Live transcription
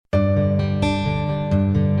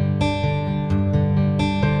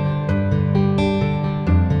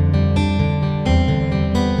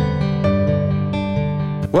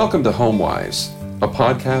Welcome to HomeWise, a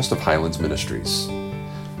podcast of Highlands Ministries.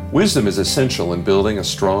 Wisdom is essential in building a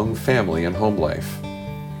strong family and home life.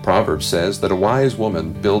 Proverbs says that a wise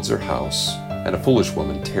woman builds her house, and a foolish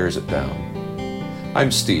woman tears it down.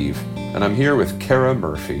 I'm Steve, and I'm here with Kara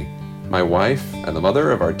Murphy, my wife and the mother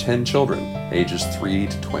of our 10 children, ages 3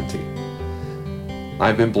 to 20.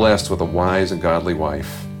 I've been blessed with a wise and godly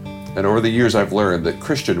wife, and over the years I've learned that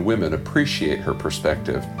Christian women appreciate her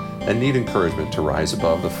perspective and need encouragement to rise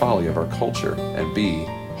above the folly of our culture and be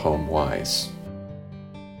home wise.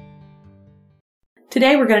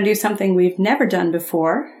 Today we're going to do something we've never done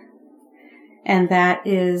before, and that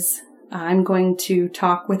is I'm going to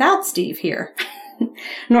talk without Steve here.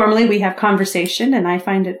 Normally we have conversation, and I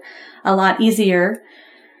find it a lot easier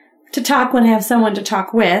to talk when I have someone to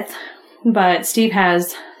talk with, but Steve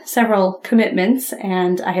has several commitments,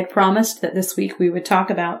 and I had promised that this week we would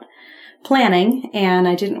talk about planning, and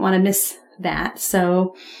I didn't want to miss that.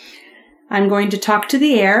 So I'm going to talk to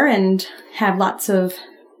the air and have lots of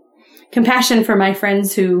compassion for my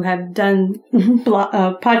friends who have done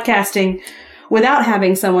podcasting without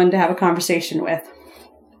having someone to have a conversation with.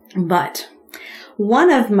 But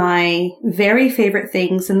one of my very favorite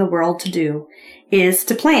things in the world to do is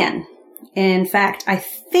to plan. In fact, I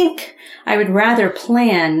think I would rather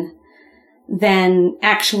plan than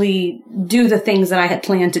actually do the things that I had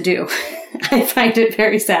planned to do. I find it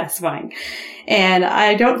very satisfying. And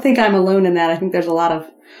I don't think I'm alone in that. I think there's a lot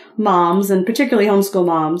of moms, and particularly homeschool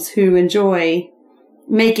moms, who enjoy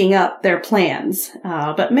making up their plans,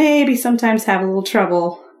 but maybe sometimes have a little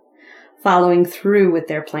trouble following through with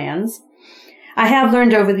their plans. I have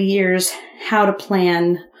learned over the years how to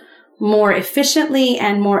plan more efficiently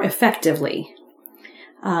and more effectively.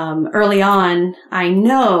 Early on, I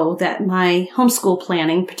know that my homeschool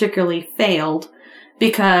planning particularly failed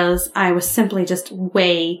because I was simply just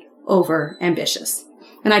way over ambitious.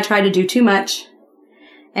 And I tried to do too much,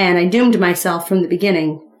 and I doomed myself from the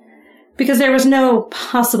beginning because there was no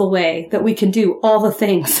possible way that we could do all the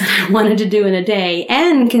things that I wanted to do in a day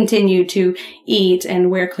and continue to eat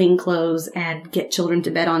and wear clean clothes and get children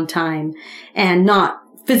to bed on time and not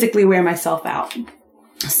physically wear myself out.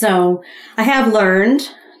 So I have learned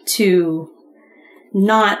to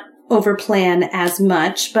not overplan as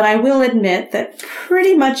much, but I will admit that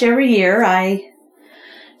pretty much every year I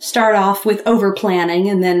start off with overplanning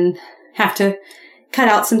and then have to cut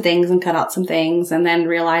out some things and then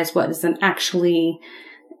realize what it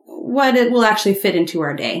will actually fit into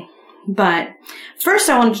our day. But first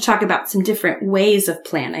I wanted to talk about some different ways of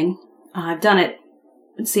planning. I've done it.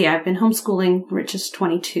 I've been homeschooling Rich is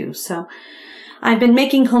 22, so I've been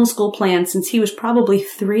making homeschool plans since he was probably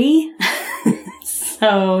 3.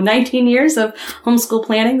 So 19 years of homeschool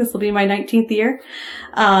planning. This will be my 19th year.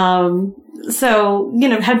 Have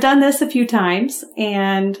done this a few times,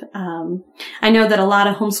 and I know that a lot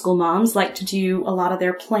of homeschool moms like to do a lot of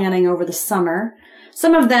their planning over the summer.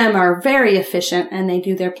 Some of them are very efficient, and they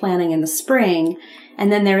do their planning in the spring,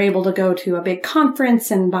 and then they're able to go to a big conference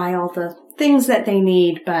and buy all the things that they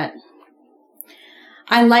need. But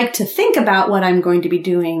I like to think about what I'm going to be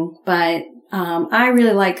doing, but I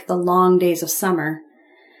really like the long days of summer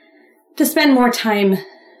to spend more time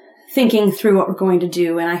thinking through what we're going to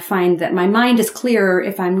do. And I find that my mind is clearer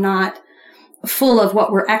if I'm not full of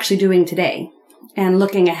what we're actually doing today and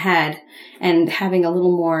looking ahead and having a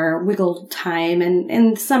little more wiggle time. And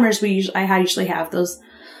in summers, I usually have those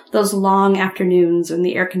long afternoons in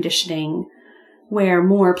the air conditioning where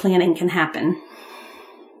more planning can happen.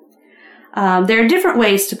 There are different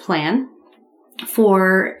ways to plan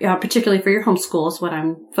particularly for your homeschool is what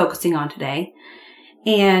I'm focusing on today.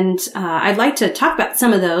 And I'd like to talk about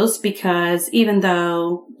some of those because even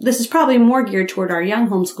though this is probably more geared toward our young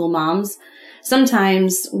homeschool moms,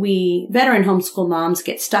 sometimes we veteran homeschool moms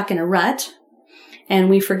get stuck in a rut and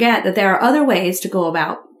we forget that there are other ways to go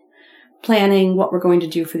about planning what we're going to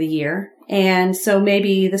do for the year. And so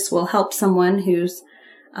maybe this will help someone who's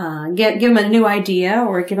give them a new idea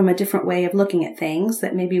or give them a different way of looking at things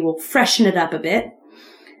that maybe will freshen it up a bit.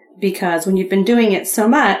 Because when you've been doing it so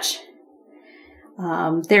much,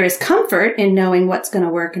 there is comfort in knowing what's going to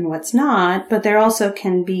work and what's not, but there also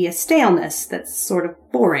can be a staleness that's sort of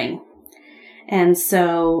boring. And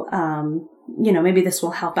so, maybe this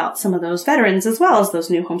will help out some of those veterans as well as those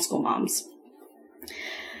new homeschool moms.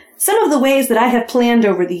 Some of the ways that I have planned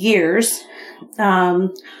over the years,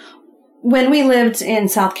 when we lived in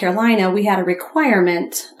South Carolina, we had a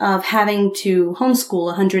requirement of having to homeschool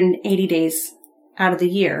 180 days out of the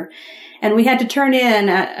year. And we had to turn in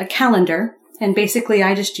a calendar. And basically,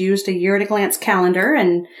 I just used a year-at-a-glance calendar.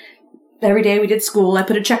 And every day we did school, I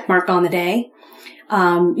put a check mark on the day.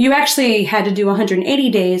 You actually had to do 180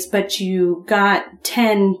 days, but you got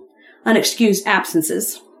 10 unexcused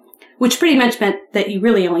absences, which pretty much meant that you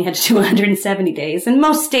really only had to do 170 days. And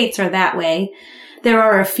most states are that way. There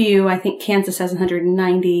are a few, I think Kansas has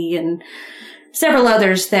 190 and several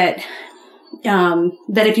others that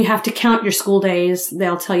if you have to count your school days,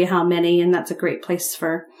 they'll tell you how many, and that's a great place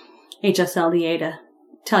for HSLDA to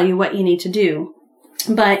tell you what you need to do.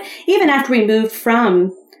 But even after we moved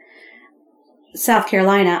from South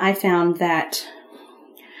Carolina, I found that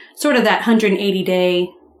sort of that 180-day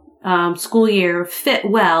school year fit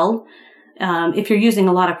well. If you're using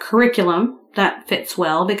a lot of curriculum, that fits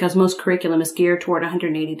well because most curriculum is geared toward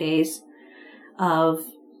 180 days of,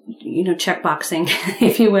 checkboxing,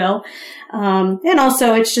 if you will. And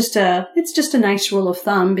also it's just a nice rule of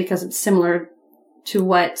thumb because it's similar to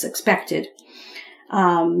what's expected.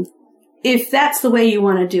 If that's the way you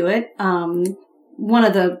want to do it, one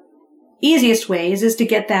of the easiest ways is to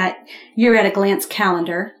get that year at a glance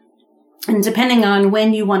calendar. And depending on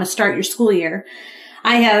when you want to start your school year,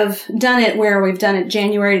 I have done it where we've done it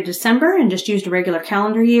January to December and just used a regular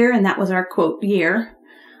calendar year. And that was our quote year.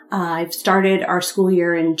 I've started our school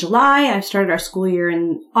year in July. I've started our school year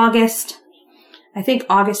in August. I think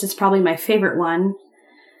August is probably my favorite one.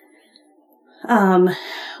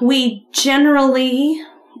 We generally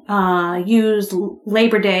use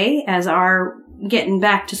Labor Day as our getting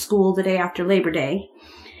back to school the day after Labor Day.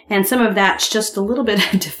 And some of that's just a little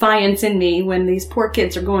bit of defiance in me when these poor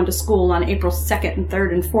kids are going to school on April 2nd and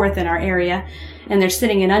 3rd and 4th in our area. And they're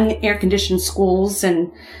sitting in unair-conditioned schools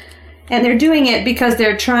and they're doing it because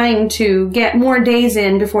they're trying to get more days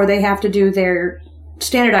in before they have to do their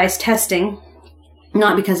standardized testing.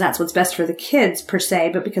 Not because that's what's best for the kids per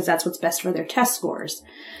se, but because that's what's best for their test scores.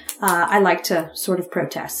 I like to sort of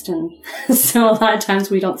protest. And so a lot of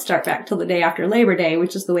times we don't start back till the day after Labor Day,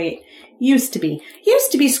 which is the way it used to be.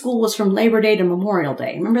 Used to be school was from Labor Day to Memorial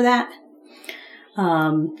Day. Remember that?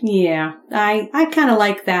 Yeah, I kind of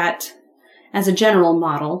like that as a general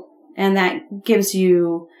model. And that gives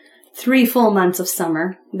you 3 full months of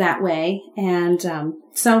summer that way. And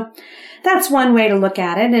so that's one way to look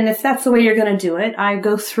at it. And if that's the way you're going to do it, I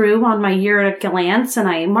go through on my year at a glance and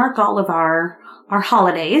I mark all of our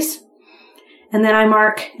holidays. And then I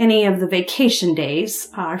mark any of the vacation days.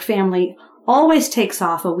 Our family always takes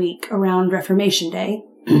off a week around Reformation Day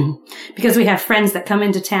because we have friends that come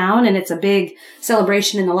into town and it's a big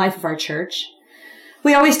celebration in the life of our church.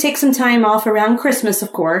 We always take some time off around Christmas,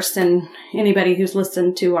 of course, and anybody who's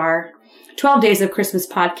listened to our 12 Days of Christmas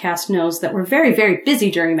podcast knows that we're very, very busy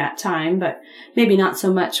during that time, but maybe not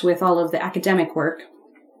so much with all of the academic work.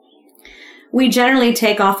 We generally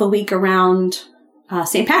take off a week around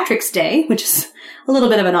St. Patrick's Day, which is a little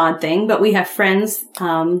bit of an odd thing, but we have friends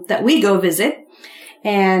that we go visit,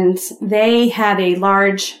 and they have a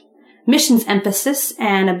large missions emphasis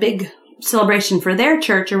and a big celebration for their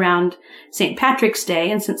church around St. Patrick's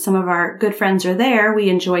Day. And since some of our good friends are there, we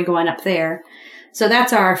enjoy going up there. So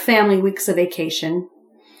that's our family weeks of vacation.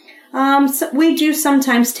 So we do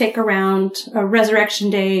sometimes take around Resurrection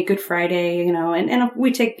Day, Good Friday, and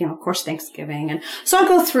we take, of course, Thanksgiving. And so I'll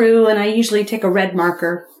go through and I usually take a red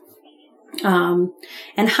marker, and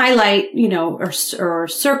highlight, or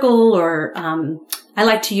circle, or, I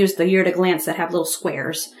like to use the year at a glance that have little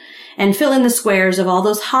squares and fill in the squares of all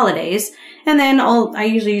those holidays. And then I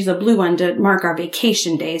usually use a blue one to mark our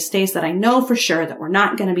vacation days that I know for sure that we're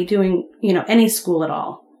not going to be doing, any school at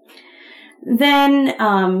all. Then,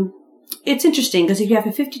 it's interesting because if you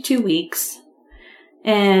have 52 weeks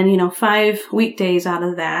and, 5 weekdays out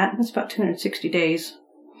of that's about 260 days.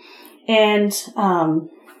 And,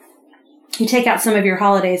 you take out some of your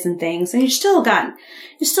holidays and things and you still got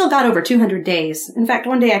over 200 days. In fact,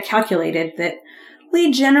 one day I calculated that we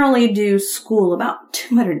generally do school about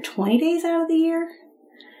 220 days out of the year.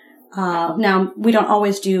 Now we don't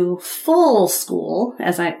always do full school,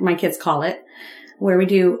 as my kids call it, where we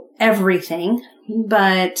do everything,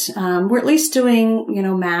 but, we're at least doing,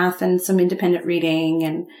 math and some independent reading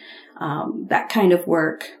and, that kind of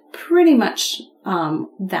work, pretty much,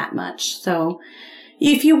 that much. So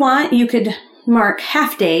if you want, you could mark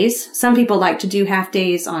half days. Some people like to do half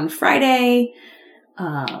days on Friday.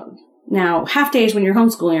 Now, half days when you're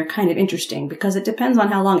homeschooling are kind of interesting because it depends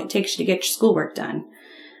on how long it takes you to get your schoolwork done.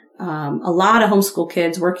 A lot of homeschool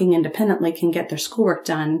kids working independently can get their schoolwork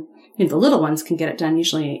done. The little ones can get it done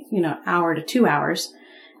usually, hour to 2 hours.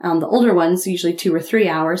 The older ones, usually 2 or 3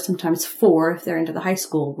 hours, sometimes 4 if they're into the high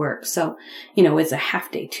school work. So, it's a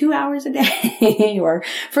half day, 2 hours a day. Or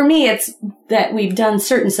for me, it's that we've done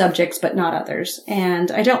certain subjects, but not others.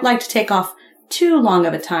 And I don't like to take off too long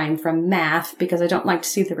of a time from math because I don't like to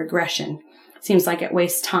see the regression. seems like it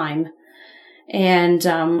wastes time. And,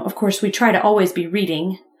 of course, we try to always be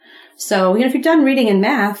reading. So, if you've done reading and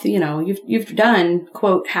math, you've done,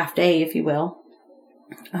 quote, half day, if you will.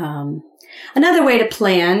 Another way to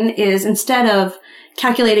plan is instead of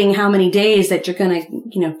calculating how many days that you're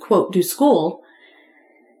going to, quote, do school,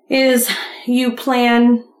 is you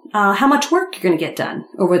plan how much work you're going to get done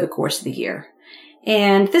over the course of the year.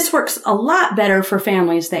 And this works a lot better for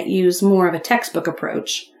families that use more of a textbook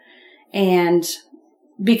approach. And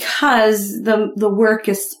because the work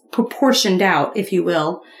is proportioned out, if you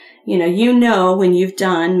will, when you've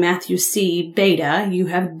done Matthew C. Beta, you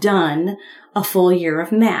have done a full year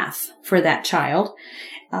of math for that child.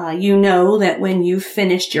 You know that when you've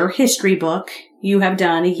finished your history book, you have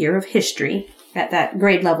done a year of history at that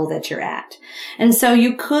grade level that you're at. And so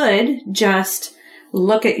you could just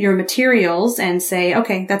look at your materials and say,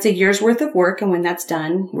 okay, that's a year's worth of work. And when that's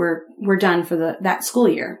done, we're done for that school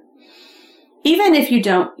year. Even if you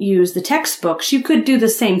don't use the textbooks, you could do the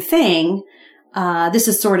same thing. This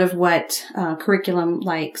is sort of what curriculum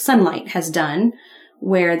like Sunlight has done,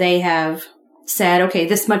 where they have said, okay,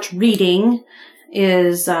 this much reading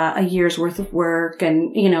is a year's worth of work.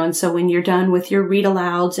 And so when you're done with your read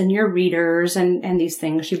alouds and your readers and these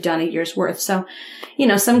things, you've done a year's worth. So,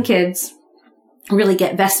 some kids really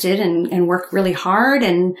get vested and work really hard,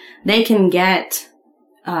 and they can get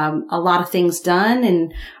a lot of things done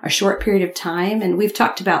in a short period of time. And we've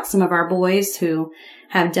talked about some of our boys who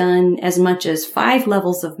have done as much as 5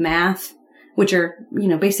 levels of math, which are,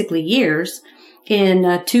 basically years,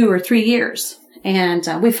 in 2 or 3 years. And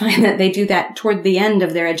we find that they do that toward the end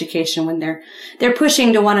of their education when they're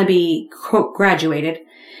pushing to want to be, quote, graduated,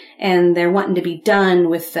 and they're wanting to be done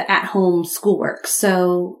with the at-home schoolwork.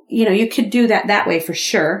 So, you could do that way for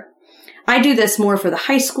sure. I do this more for the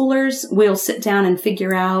high schoolers. We'll sit down and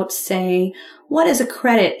figure out, say, what does a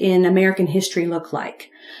credit in American history look like?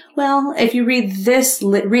 Well, if you read this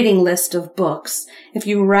reading list of books, if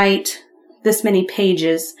you write this many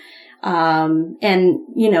pages, and,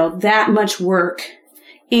 that much work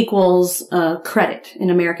equals a credit in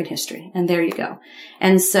American history. And there you go.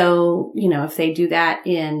 And so, if they do that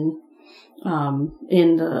in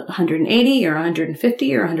the 180 or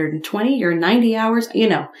 150 or 120 or 90 hours,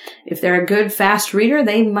 if they're a good fast reader,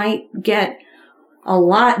 they might get a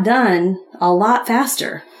lot done a lot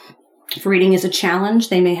faster. If reading is a challenge,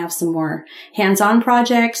 they may have some more hands-on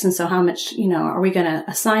projects. And so how much, are we going to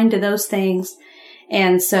assign to those things?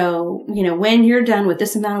 And so, when you're done with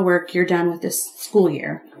this amount of work, you're done with this school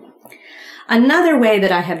year. Another way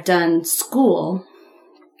that I have done school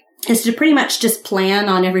is to pretty much just plan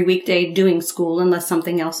on every weekday doing school unless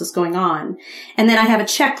something else is going on. And then I have a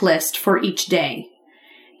checklist for each day.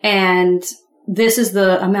 And this is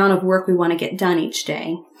the amount of work we want to get done each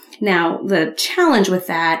day. Now, the challenge with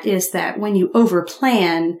that is that when you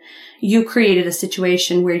overplan, you created a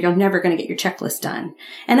situation where you're never going to get your checklist done.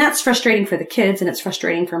 And that's frustrating for the kids, and it's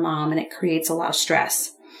frustrating for mom, and it creates a lot of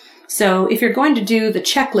stress. So if you're going to do the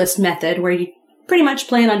checklist method, where you pretty much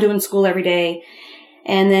plan on doing school every day,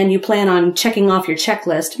 and then you plan on checking off your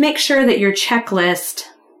checklist, make sure that your checklist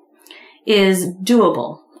is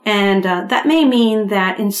doable. And that may mean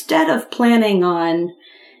that instead of planning on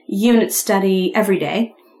unit study every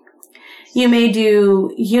day, you may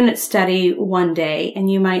do unit study one day, and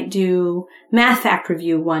you might do math fact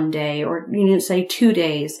review one day, or, say 2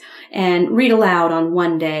 days, and read aloud on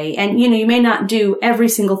one day. And, you may not do every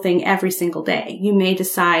single thing every single day. You may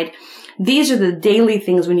decide these are the daily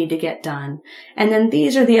things we need to get done. And then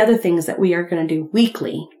these are the other things that we are going to do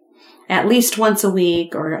weekly, at least once a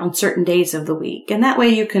week or on certain days of the week. And that way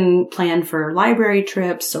you can plan for library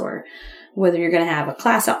trips, or whether you're going to have a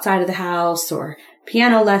class outside of the house, or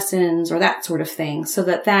piano lessons, or that sort of thing, so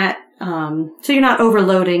so you're not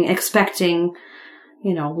overloading, expecting,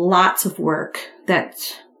 lots of work that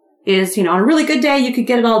is, on a really good day, you could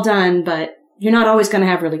get it all done, but you're not always going to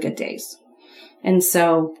have really good days. And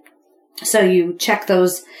so you check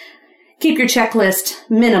those, keep your checklist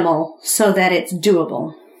minimal so that it's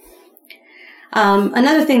doable.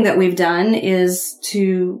 Another thing that we've done is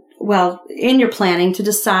in your planning, to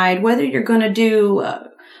decide whether you're going to do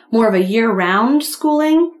more of a year-round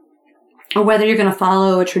schooling, or whether you're going to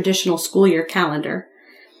follow a traditional school year calendar.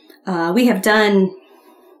 We've done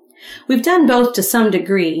both to some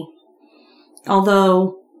degree,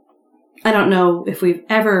 although I don't know if we've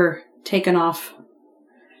ever taken off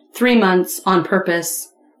 3 months on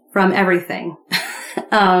purpose from everything.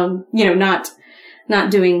 Not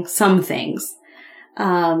doing some things,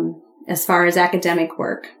 as far as academic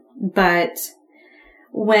work. But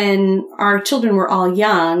when our children were all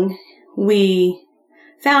young, we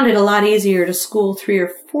found it a lot easier to school 3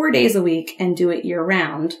 or 4 days a week and do it year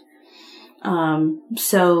round.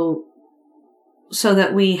 So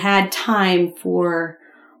that we had time for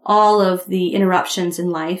all of the interruptions in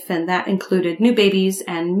life, and that included new babies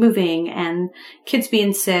and moving and kids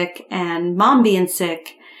being sick and mom being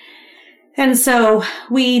sick. And so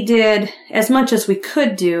we did as much as we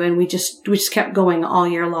could do, and we just kept going all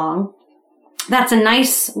year long. That's a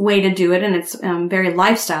nice way to do it, and it's very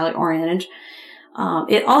lifestyle oriented.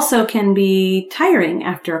 It also can be tiring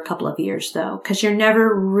after a couple of years, though, because you're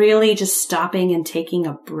never really just stopping and taking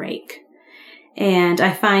a break. And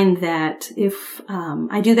I find that if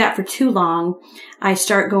I do that for too long, I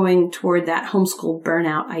start going toward that homeschool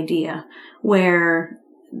burnout idea where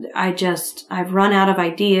I've run out of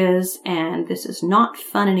ideas and this is not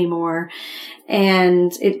fun anymore.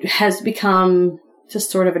 And it has become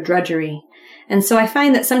just sort of a drudgery. And so I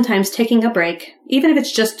find that sometimes taking a break, even if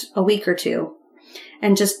it's just a week or two,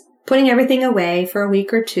 and just putting everything away for a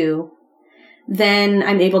week or two, then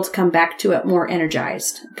I'm able to come back to it more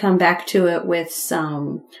energized, come back to it with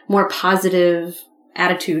some more positive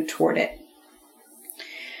attitude toward it.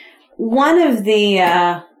 One of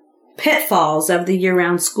the pitfalls of the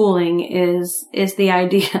year-round schooling is the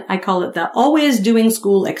idea, I call it the always doing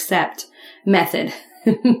school except method,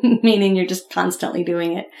 meaning you're just constantly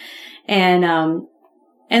doing it. And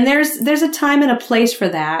there's a time and a place for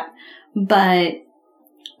that, but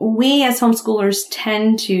we as homeschoolers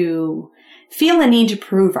tend to feel a need to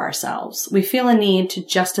prove ourselves. We feel a need to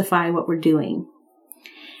justify what we're doing.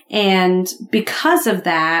 And because of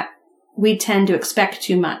that, we tend to expect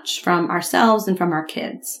too much from ourselves and from our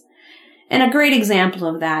kids. And a great example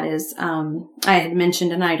of that is, I had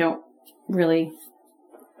mentioned, and I don't really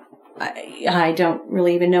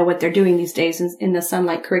even know what they're doing these days in the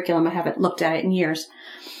Sunlight curriculum. I haven't looked at it in years.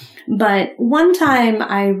 But one time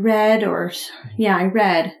I read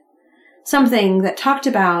something that talked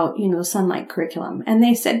about, the Sunlight curriculum. And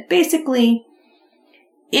they said, basically,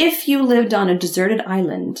 if you lived on a deserted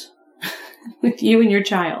island with you and your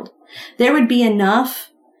child, there would be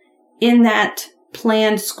enough in that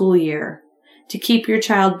planned school year to keep your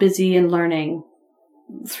child busy and learning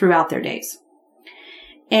throughout their days.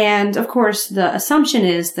 And of course, the assumption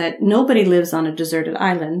is that nobody lives on a deserted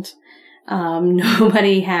island.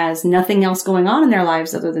 Nobody has nothing else going on in their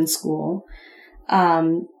lives other than school.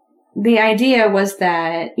 The idea was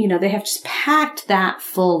that, they have just packed that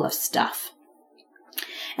full of stuff.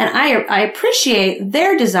 And I appreciate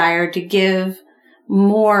their desire to give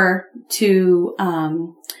more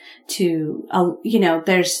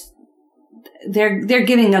they're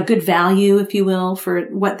giving a good value, if you will, for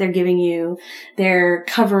what they're giving you. They're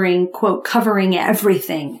quote, covering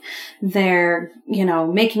everything. They're,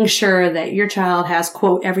 making sure that your child has,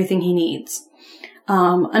 quote, everything he needs.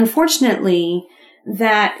 Unfortunately,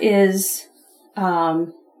 that is,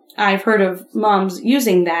 I've heard of moms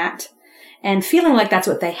using that and feeling like that's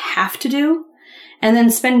what they have to do, and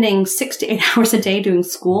then spending 6 to 8 hours a day doing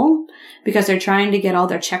school because they're trying to get all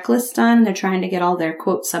their checklists done. They're trying to get all their,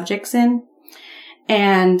 quote, subjects in.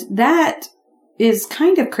 And that is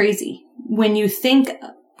kind of crazy when you think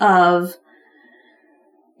of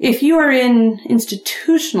if you are in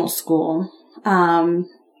institutional school,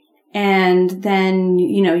 and then,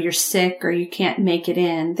 you're sick or you can't make it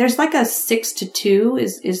in. There's like a 6 to 2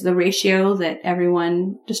 is the ratio that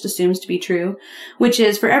everyone just assumes to be true, which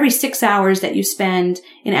is for every 6 hours that you spend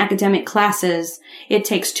in academic classes, it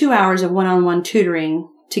takes 2 hours of one-on-one tutoring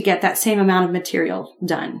to get that same amount of material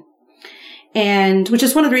done. And which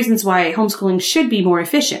is one of the reasons why homeschooling should be more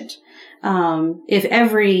efficient. If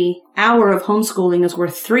every hour of homeschooling is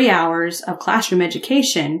worth 3 hours of classroom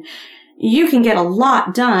education, you can get a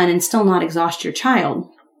lot done and still not exhaust your child.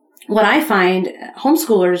 What I find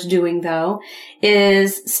homeschoolers doing, though,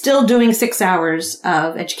 is still doing 6 hours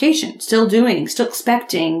of education, still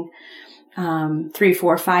expecting 3,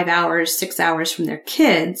 4, 5 hours, 6 hours from their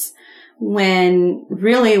kids, when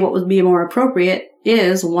really what would be more appropriate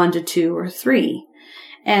is 1 to 2 or 3.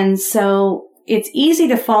 And so it's easy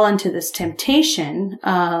to fall into this temptation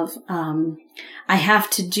of, I have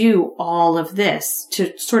to do all of this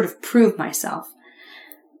to sort of prove myself.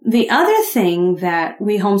 The other thing that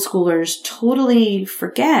we homeschoolers totally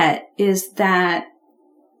forget is that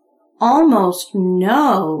almost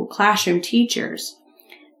no classroom teachers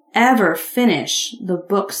ever finish the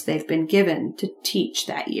books they've been given to teach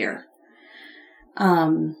that year.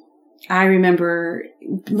 I remember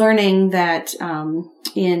learning that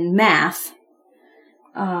in math,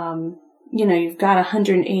 you've got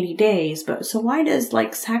 180 days, but so why does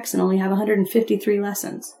Saxon only have 153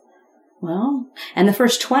 lessons? Well, and the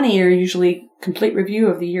first 20 are usually complete review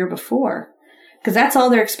of the year before. because that's all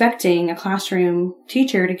they're expecting a classroom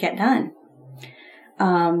teacher to get done.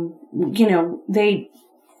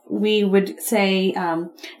 We would say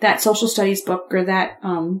that social studies book or that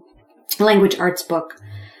language arts book,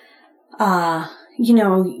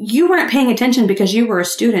 you weren't paying attention because you were a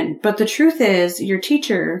student. But the truth is, your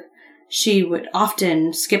teacher, she would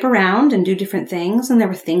often skip around and do different things. And there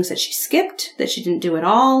were things that she skipped, that she didn't do at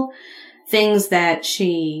all, things that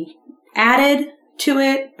she added to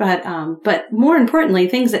it, but more importantly,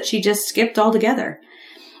 things that she just skipped altogether.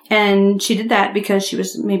 And she did that because she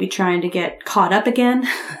was maybe trying to get caught up again.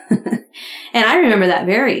 And I remember that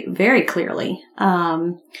very, very clearly.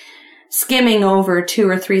 Skimming over 2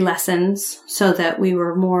 or 3 lessons so that we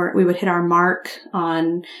would hit our mark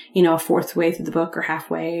on, a fourth way through the book or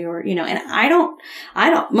halfway or, and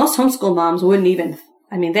most homeschool moms wouldn't even,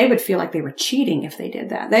 they would feel like they were cheating if they did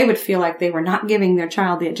that. They would feel like they were not giving their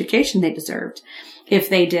child the education they deserved if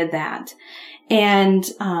they did that. And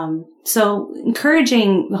so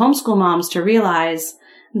encouraging the homeschool moms to realize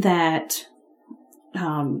that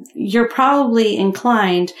you're probably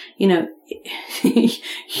inclined, your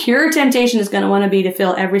temptation is going to want to be to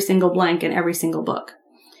fill every single blank in every single book.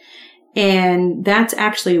 And that's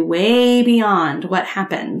actually way beyond what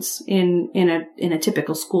happens in a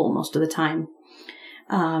typical school most of the time.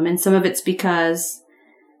 And some of it's because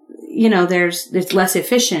it's less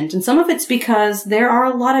efficient. And some of it's because there are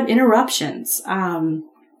a lot of interruptions.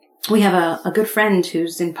 We have a good friend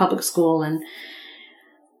who's in public school and,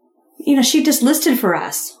 she just listed for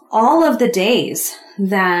us all of the days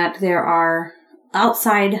that there are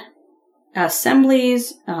outside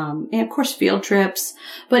assemblies, and of course field trips,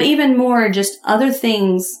 but even more just other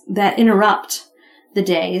things that interrupt the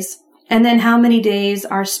days. And then how many days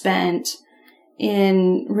are spent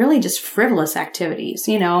in really just frivolous activities.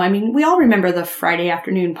 We all remember the Friday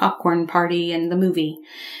afternoon popcorn party and the movie.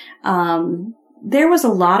 There was a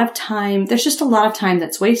lot of time. There's just a lot of time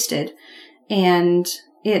that's wasted. And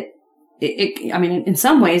in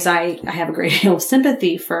some ways, I have a great deal of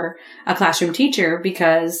sympathy for a classroom teacher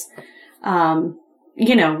because,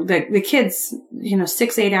 the kids,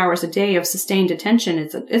 6-8 hours a day of sustained attention,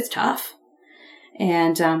 it's tough.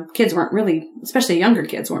 And kids weren't really, especially younger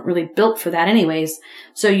kids, weren't really built for that anyways.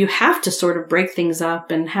 So you have to sort of break things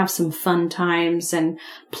up and have some fun times and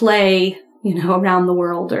play, around the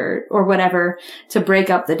world or whatever to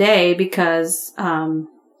break up the day because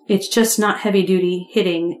it's just not heavy duty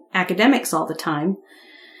hitting academics all the time.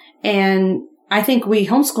 And I think we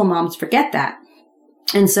homeschool moms forget that.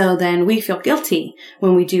 And so then we feel guilty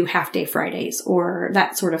when we do half day Fridays or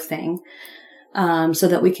that sort of thing. So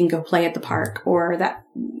that we can go play at the park or that,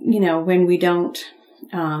 when we don't,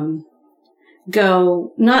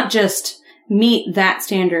 go not just meet that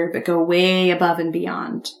standard, but go way above and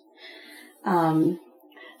beyond. The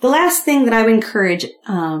last thing that I would encourage,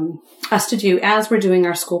 us to do as we're doing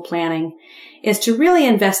our school planning is to really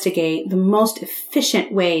investigate the most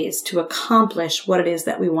efficient ways to accomplish what it is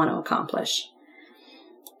that we want to accomplish.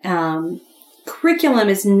 Curriculum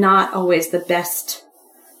is not always the best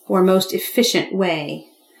or most efficient way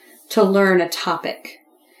to learn a topic.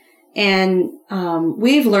 And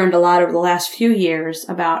we've learned a lot over the last few years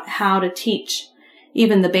about how to teach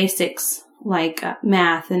even the basics like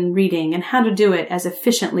math and reading and how to do it as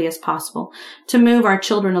efficiently as possible, to move our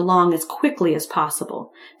children along as quickly as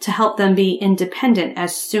possible, to help them be independent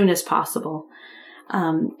as soon as possible.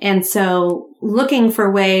 And so looking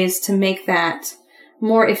for ways to make that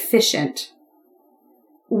more efficient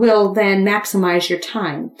will then maximize your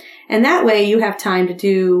time. And that way you have time to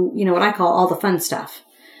do, what I call all the fun stuff.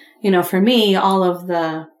 For me, all of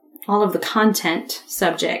the content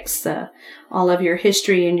subjects, all of your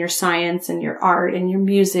history and your science and your art and your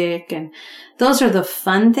music. And those are the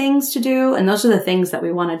fun things to do. And those are the things that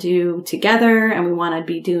we want to do together. And we want to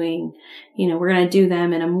be doing, we're going to do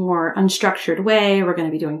them in a more unstructured way. We're going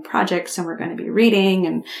to be doing projects and we're going to be reading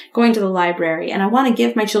and going to the library. And I want to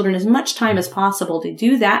give my children as much time as possible to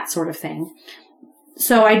do that sort of thing.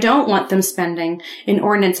 So I don't want them spending an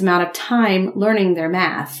inordinate amount of time learning their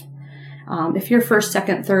math. If your first,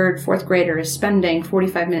 second, third, fourth grader is spending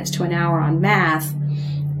 45 minutes to an hour on math,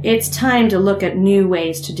 it's time to look at new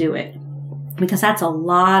ways to do it. Because that's a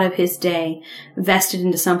lot of his day vested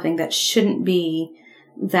into something that shouldn't be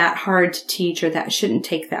that hard to teach or that shouldn't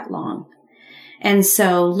take that long. And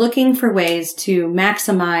so looking for ways to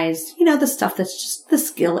maximize, the stuff that's just the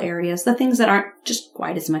skill areas, the things that aren't just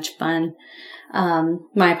quite as much fun.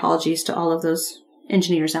 My apologies to all of those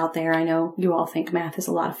engineers out there. I know you all think math is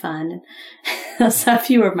a lot of fun. A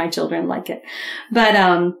few of my children like it. But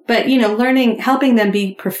helping them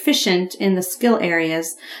be proficient in the skill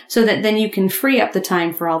areas so that then you can free up the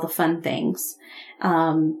time for all the fun things,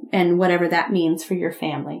 and whatever that means for your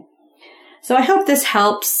family. So I hope this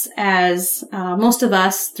helps, as most of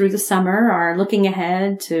us through the summer are looking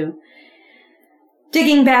ahead to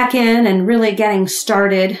digging back in and really getting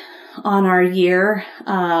started on our year,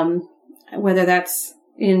 whether that's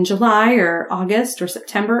in July or August or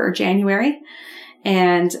September or January.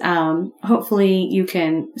 And hopefully you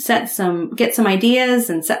can get some ideas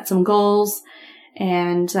and set some goals,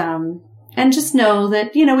 and just know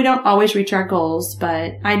that, we don't always reach our goals,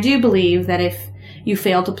 but I do believe that if you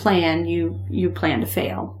fail to plan, you plan to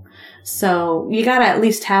fail. So you got to at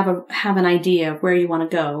least have an idea of where you want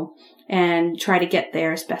to go and try to get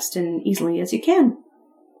there as best and easily as you can.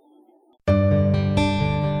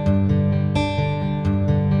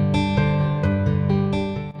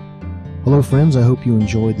 Hello friends, I hope you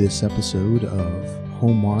enjoyed this episode of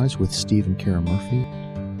HomeWise with Steve and Kara Murphy.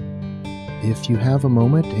 If you have a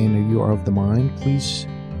moment and you are of the mind, please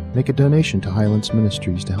make a donation to Highlands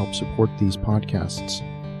Ministries to help support these podcasts.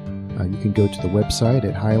 You can go to the website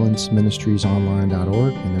at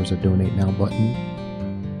highlandsministriesonline.org, and there's a Donate Now button.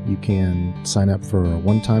 You can sign up for a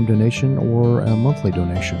one-time donation or a monthly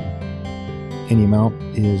donation. Any amount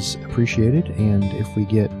is appreciated, and if we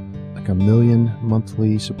get like 1 million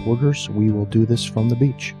monthly supporters, we will do this from the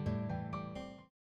beach.